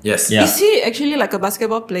 is it? Yes. Yeah. Is he actually like a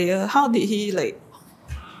basketball player? How did he like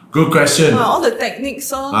Good question. all the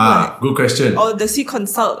techniques or Good question. or does he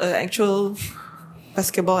consult an actual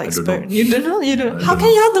basketball expert? know. You don't know? You don't. How can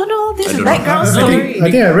y'all don't know this I don't know. background I story?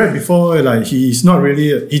 think I read before, like he's not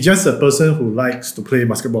really, he's just a person who likes to play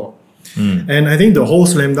basketball. And I think the whole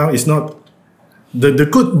slam dunk is not, the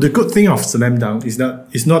good thing of slam dunk is that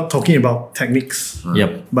it's not talking about techniques,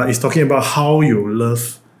 Yep. but it's talking about how you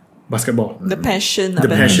love basketball. The passion. The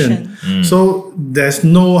passion. So there's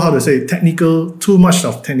no, how to say, too much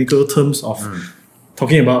of technical terms of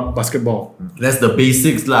talking about basketball. That's the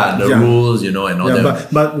basics lah, the Yeah. rules, and all Yeah,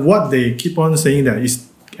 that. but what they keep on saying that is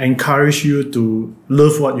encourage you to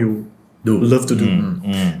love what you love to do,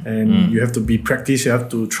 and you have to be practice. You have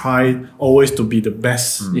to try always to be the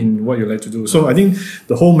best in what you like to do. So I think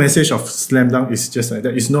the whole message of slam dunk is just like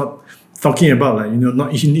that. It's not talking about like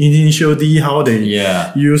not initial D how they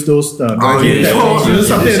use those something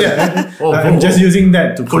like that. I'm just using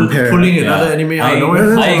that to compare. Pulling another anime out.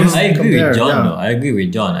 I agree with John. Yeah. Though. I agree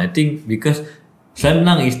with John. I think because slam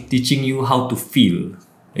dunk is teaching you how to feel.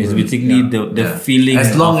 It's basically the feeling.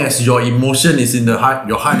 As long as your emotion is in the heart,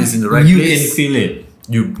 your heart is in the right you place, can feel it.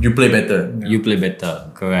 you play better. You play better.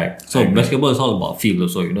 Correct. So basketball is all about feel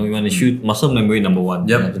also. You want to shoot muscle memory number one.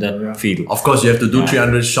 Yep. After that, feel. Of course, you have to do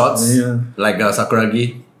 300 shots, like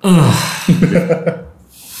Sakuragi.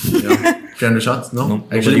 300 shots? No,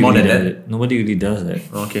 actually more than that. Nobody really does that.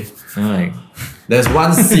 Okay. Like, There's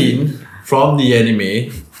one scene from the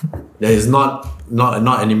anime that is not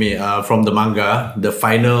anime, from the manga. The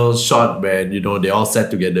final shot where they all sat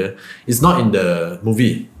together. It's not in the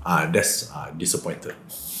movie. That's disappointed.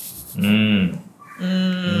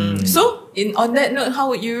 So, on that note, how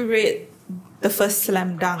would you rate the first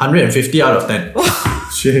slam dunk? 150 out of 10.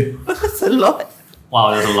 Shit. That's a lot.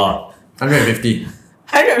 wow, that's a lot. 150.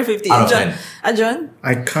 150. Out of John. 10. John?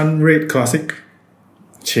 I can't rate classic.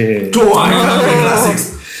 Shit. Oh, I can't rate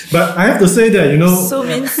classics. But I have to say that So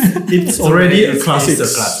means it's already a It's classic. a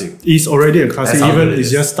classic. It's already a classic. That's how Even good it it's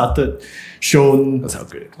is. just started, shown. That's how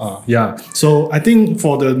good. Yeah. So I think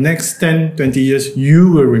for the next 10, 20 years,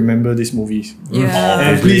 you will remember these movies. yeah.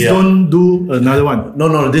 And please don't do another one.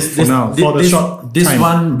 No. This now, for the short this time.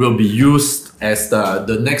 one will be used as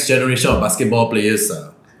the next generation of basketball players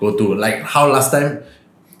go to. Like how last time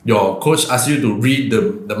your coach asked you to read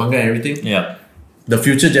the manga and everything. Yeah. The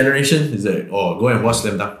future generation is like, go and watch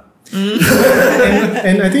Slam Dunk.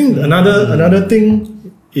 And I think another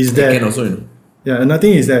thing is They that can also, another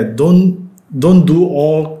thing is that don't do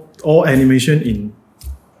all all animation in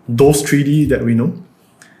those 3D that we know.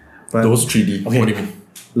 But Those 3D. Okay. What do you mean?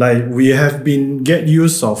 like we have been get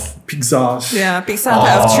use of Pixar's Yeah, Pixar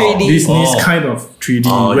type of 3D. Disney's kind of 3D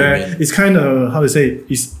Oh, you where mean- it's kind of how to say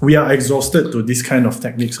we are exhausted to this kind of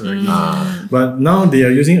techniques already. But now they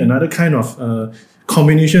are using another kind of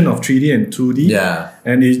combination of 3D and 2D. Yeah.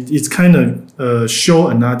 And it's kind of show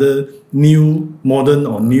another new modern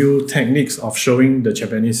or new techniques of showing the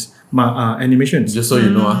Japanese animations. Just so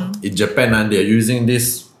you know, in Japan, they're using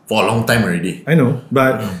this for a long time already. I know,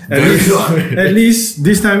 but Very good. at least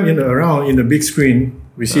this time around in the big screen,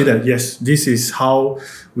 we see that yes, this is how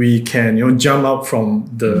we can jump up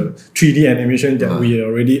from the 3D animation that we are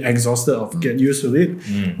already exhausted of, get used to it.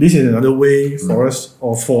 This is another way for us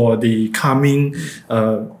or for the coming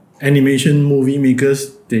animation movie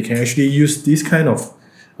makers. They can actually use this kind of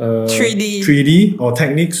 3D or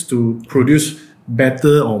techniques to produce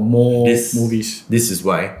better or more movies. This is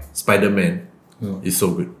why Spider-Man is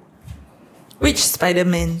so good. Which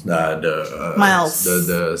Spider-Man? Miles.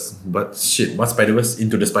 What Spider-Verse?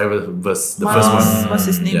 Into the Spider-Verse, the first one. What's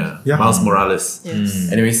his name? Yeah. Miles Morales.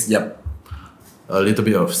 Yes. Anyways, yep. A little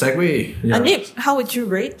bit of segue. Yeah. Anip, how would you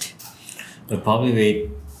rate? I'd probably rate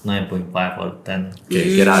 9.5 out of 10.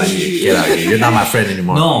 Okay, get out of here. Get out of here. You're not my friend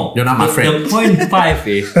anymore. No, You're not my friend. The 0.5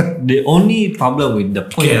 is the only problem with the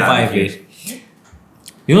Get out of 0.5 here.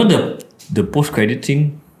 is the post credit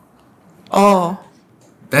scene. Oh,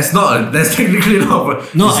 That's technically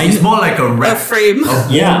not. No, it's more like a a wrap. frame.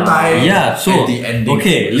 Yeah. So at the ending.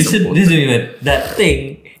 okay, It's listen. supposed Listen to- to it. That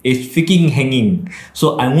thing is freaking hanging.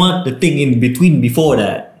 So I want the thing in between before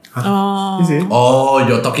that. Is it? Oh,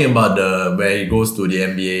 you're talking about where he goes to the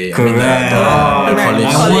NBA. Correct. The college.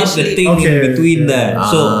 I want the thing Okay, in between okay. that.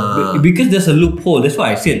 So because there's a loophole, that's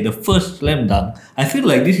why I said the first slam dunk. I feel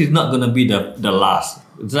like this is not gonna be the last.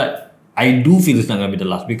 It's like I do feel it's not gonna be the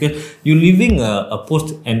last because you're leaving a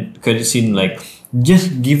post and credit scene like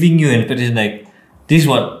just giving you an expectation like this is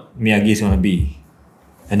what Miyagi is gonna be.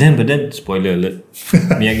 But then spoiler alert,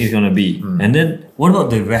 Miyagi is gonna be. And then what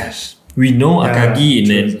about the rest? We know Akagi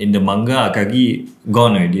in the manga, Akagi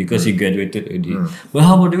gone already because he graduated already. But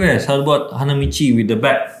how about the rest? How about Hanamichi with the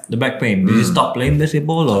back pain? Did he stop playing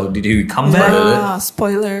basketball or did he come back?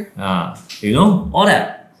 Spoiler. All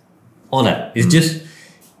that. It's just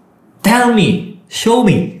tell me, show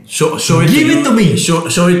me, Show it Give to it you. to me.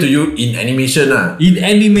 Show it to you in animation. in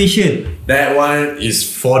animation. That one is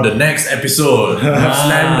for the next episode.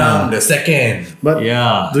 Slam Dunk, the second. But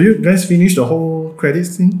Yeah. do you guys finish the whole credit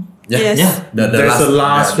scene? Yes. Yeah. There's the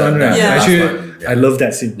last one, right? Yeah. Actually, Yeah. I love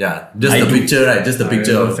that scene. Yeah, just I the do. picture, right? Just the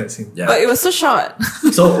picture love of that scene. Yeah. But it was so short.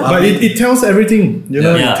 So, But it tells everything,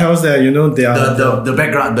 Yeah. It tells that they are the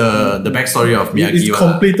background, the backstory of Miyagi. it's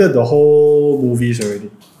completed the whole movies already.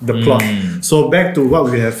 The plot. So back to what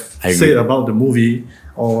we have I said agree. about the movie,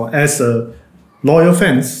 or as a loyal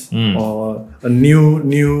fans or a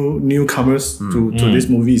newcomers to this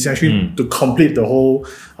movie, it's actually to complete the whole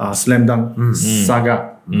slam dunk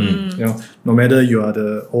saga. No matter you are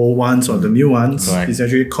the old ones or the new ones, Correct. it's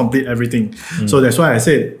actually complete everything. So that's why I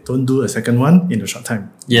said don't do a second one in a short time.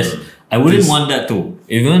 Yes, I wouldn't want that too.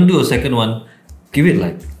 If you want to do a second one, give it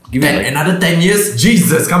like Another 10 years?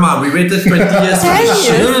 Jesus, come on, we waited 20 years. 10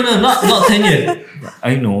 years? No, not 10 years.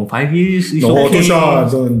 I know 5 years is No, okay. too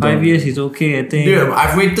short, don't. 5 years is okay. I think. Dude,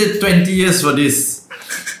 I've waited 20 years for this.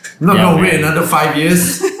 I'm not Yeah, gonna man. wait another 5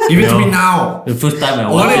 years. Give it to me now. The first time I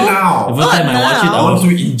I want watched it it, now. the first time I watched it, I I want was to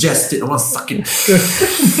ingest it. I want to suck it.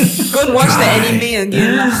 Go and watch the anime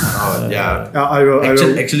again. lah. Oh, yeah. I will.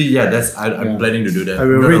 Actually, yeah, I'm planning to do that. I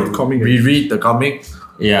will read comic. Reread the comic.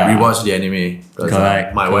 Yeah. Rewatch the anime. 'Cause,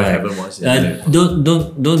 correct. my wife correct. haven't watched it.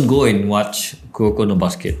 Don't go and watch Kuroko no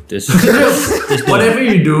Basket. Just Whatever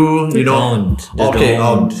you do, don't. Just okay.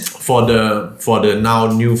 don't. For the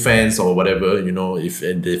now new fans or whatever,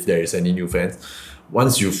 if there is any new fans,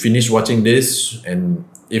 once you finish watching this, and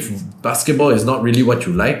if basketball is not really what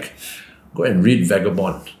you like, go and read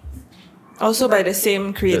Vagabond, Also by the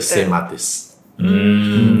same creator. the same artist.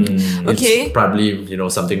 Okay. It's probably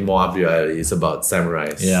something more up your alley. It's about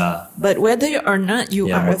samurais. Yeah. But whether or not you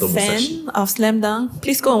are a Miyamoto fan Musashi. of Slam Dunk,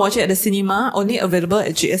 please go and watch it at the cinema. Only available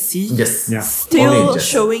at GSC. Yes. Yeah. Still Only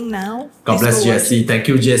GSC. showing now. God Please bless go watch GSC. Thank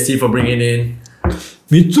you GSC for bringing in.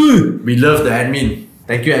 Me too. We love the admin.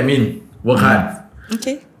 Thank you admin. Work hard. it.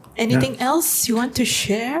 Okay. Anything else you want to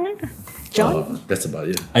share, John? That's about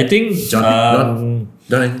it. I think John.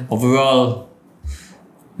 overall,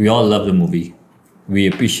 we all love the movie. We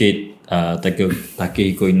appreciate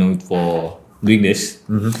Takehiko Inoue for doing this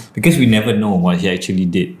because we never know what he actually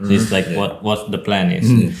did. It's like what the plan is.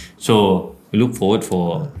 So we look forward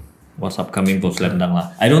for what's upcoming for Slam Dunk lah.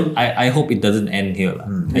 I hope it doesn't end here lah.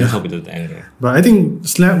 I just hope it doesn't end here. But I think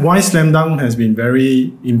why Slam Dunk has been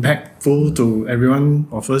very impactful to everyone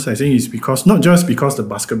of us, I think, is because not just because the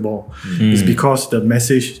basketball, it's because the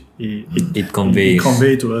message It conveys. it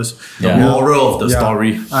convey to us. The moral of the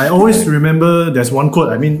story. I always remember there's one quote.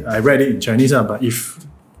 I mean, I read it in Chinese, but if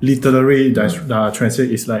literally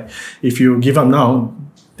translate, it's like, if you give up now,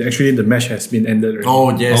 actually the match has been ended already. Oh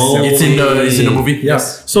yes, it's in the movie. Yeah.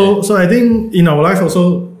 Yes. So I think in our life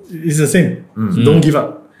also it's the same. Don't give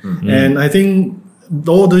up. And I think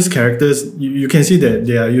all these characters, you can see that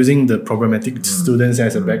they are using the problematic students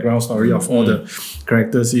as a background story of all the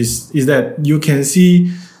characters. Is that you can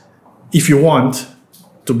see, if you want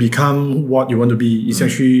to become what you want to be, it's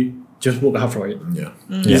actually just work hard for it. Yeah.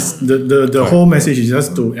 It's the whole message is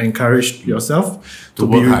just to encourage yourself to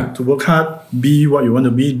work hard, be what you want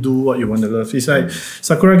to be, do what you want to love. It's like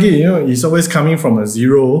Sakuragi, he's always coming from a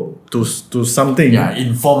zero to something. Yeah,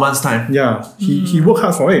 in 4 months' time. Yeah, he worked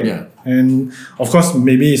hard for it. Yeah. And of course,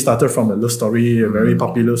 maybe it started from a love story, a very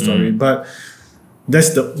popular story, but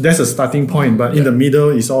that's a starting point. But in the middle,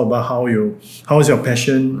 it's all about how is your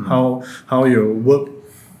passion, how you work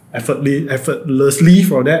effortlessly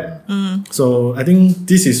for that. So I think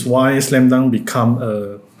this is why Slam Dunk become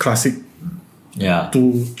a classic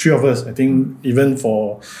to three of us. I think even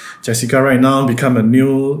for Jessica right now, become a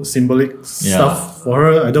new symbolic stuff for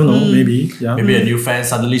her. I don't know, maybe. Yeah. Maybe a new fan,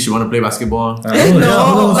 suddenly she want to play basketball. But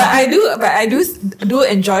I do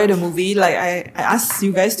enjoy the movie. Like I asked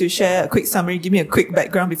you guys to share a quick summary, give me a quick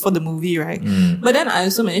background before the movie, right? But then I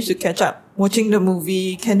also managed to catch up watching the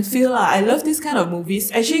movie. Can feel I love this kind of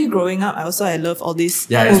movies. Actually, growing up, I love all these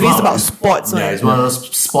movies about sports. Yeah, it's one of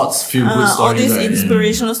those sports feel good stories. All these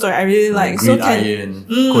inspirational stories I really like. Iron,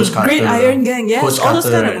 Coach Carter, Great Iron Gang, yes, Coach all those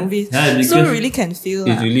Carter, kind of movies. Yeah, so really can feel.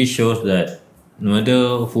 It really shows that no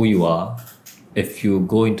matter who you are, if you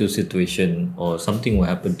go into a situation or something will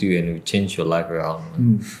happen to you and it will change your life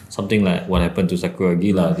around, something like what happened to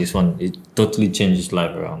Sakuragi, this one, it totally changed his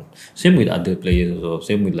life around. Same with other players also.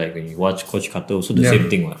 Same with like when you watch Coach Carter, also the same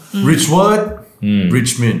thing. Rich word,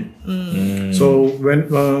 rich men. So when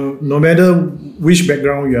no matter which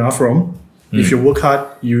background you are from, if you work hard,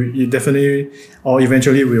 you definitely or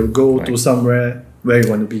eventually will go to somewhere where you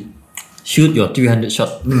want to be. Shoot your 300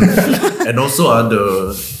 shot. And also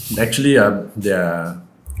their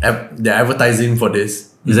advertising for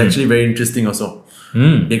this is actually very interesting also.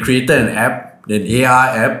 They created an app, an AR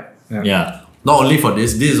app. Yeah. Not only for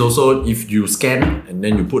this is also if you scan and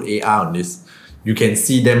then you put AR on this, you can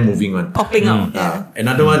see them moving on. Popping out.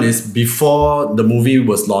 Another one is before the movie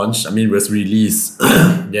was launched, was released,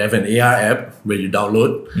 they have an AR app where you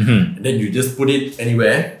download and then you just put it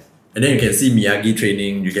anywhere and then you can see Miyagi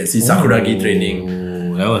training, you can see Sakuragi training.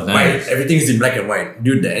 That was nice. Everything is in black and white.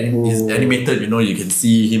 Dude, is animated, you can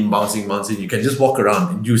see him bouncing. You can just walk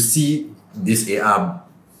around and you see this AR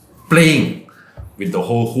playing with the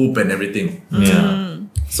whole hoop and everything. Yeah.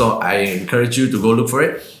 So I encourage you to go look for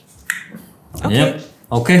it. Okay. Yep.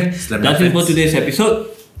 Okay. That's it for today's episode.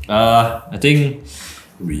 I think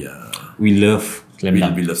We love Slam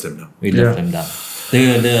Dunk. love Slam Dunk. We love Slam Dunk.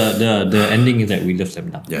 The ending is that we love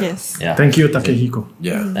Slam Dunk. Yeah. Yes. Yeah. Thank you, Takehiko.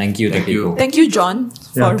 Yeah. Thank you. Thank you, John,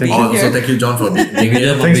 for thank being you. Also, here. thank you, John, for being Thank you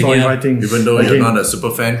here. for Thanks being for here. inviting. Even though you're not a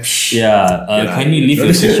super fan. Yeah. Can you leave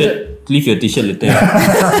your t-shirt? Leave your t-shirt later.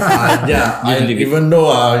 Even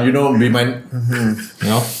though, be mine.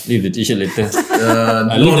 Leave the t-shirt later.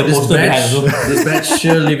 Leave the poster behind also. This batch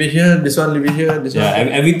here, leave it here. This one, leave it here. This Yeah.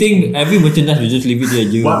 one. Every merchandise we just leave it here.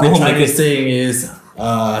 You What go I'm home trying like to saying is,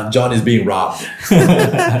 John is being robbed.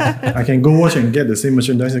 I can go watch and get the same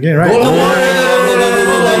merchandise again, right?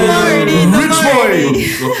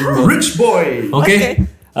 Rich boy. Okay.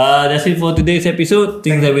 That's it for today's episode.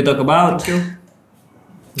 Things that we talk about. Thank you.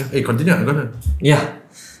 Hey, continue. I'm gonna. Yeah.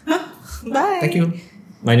 Bye. Thank you.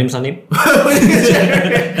 My name's Sanip.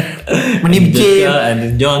 My name is Jessica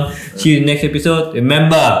and John. See you in the next episode.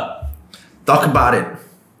 Remember, Talk about it.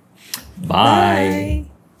 bye.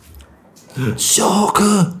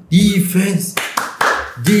 Soccer. Defense.